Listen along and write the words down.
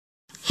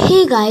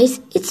Hey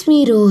guys, it's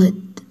me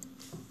Rohit.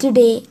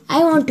 Today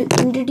I want to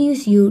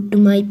introduce you to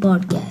my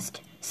podcast,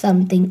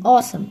 Something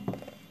Awesome.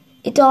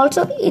 It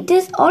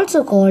is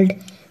also called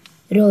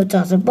Rohit's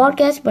Awesome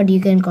Podcast, but you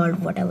can call it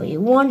whatever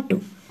you want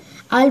to.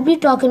 I'll be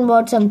talking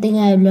about something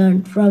I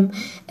learned from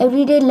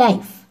everyday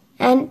life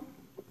and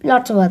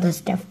lots of other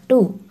stuff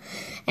too.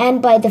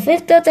 And by the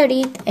 5th or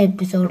 30th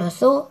episode or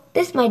so,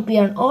 this might be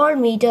on all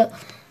major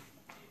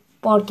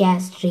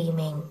podcast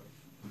streaming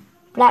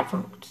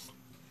platforms.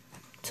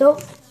 So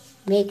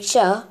make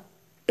sure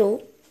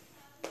to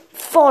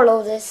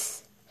follow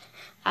this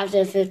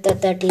after the 5th or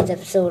 30th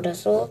episode or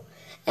so,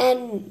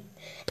 and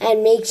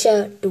make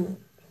sure to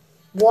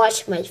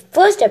watch my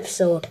first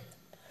episode,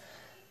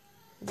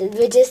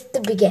 which is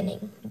the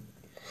beginning.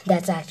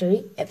 That's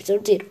actually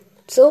episode 0.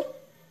 So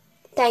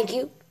thank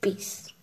you. Peace.